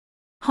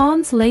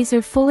Han's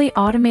laser fully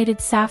automated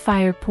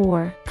Sapphire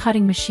pore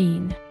cutting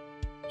machine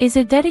is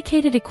a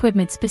dedicated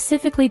equipment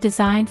specifically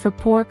designed for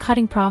pore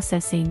cutting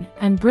processing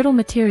and brittle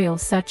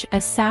materials such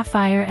as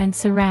sapphire and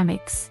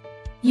ceramics.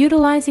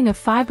 Utilizing a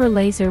fiber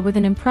laser with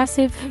an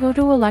impressive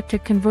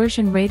photoelectric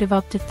conversion rate of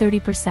up to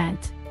 30%.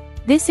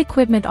 This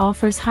equipment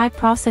offers high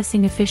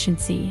processing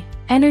efficiency,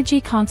 energy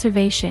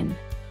conservation,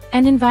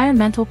 and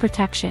environmental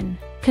protection,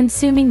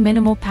 consuming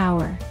minimal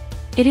power.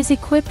 It is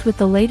equipped with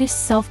the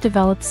latest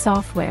self-developed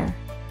software,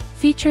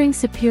 featuring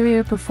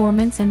superior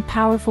performance and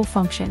powerful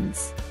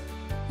functions.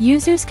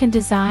 Users can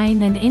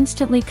design and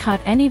instantly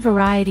cut any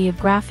variety of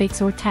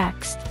graphics or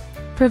text,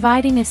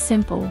 providing a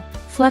simple,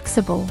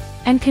 flexible,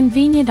 and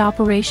convenient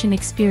operation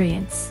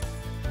experience.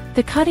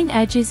 The cutting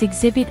edges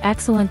exhibit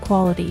excellent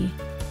quality,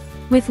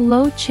 with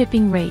low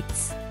chipping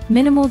rates,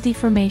 minimal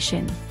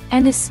deformation,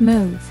 and a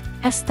smooth,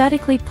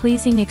 aesthetically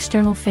pleasing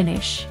external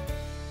finish.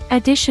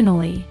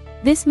 Additionally,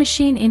 this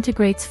machine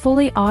integrates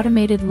fully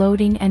automated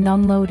loading and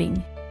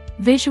unloading,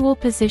 visual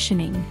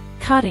positioning,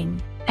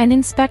 cutting, and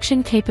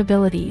inspection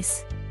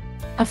capabilities,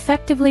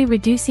 effectively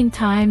reducing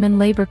time and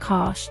labor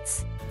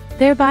costs,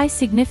 thereby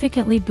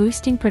significantly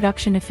boosting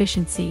production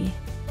efficiency.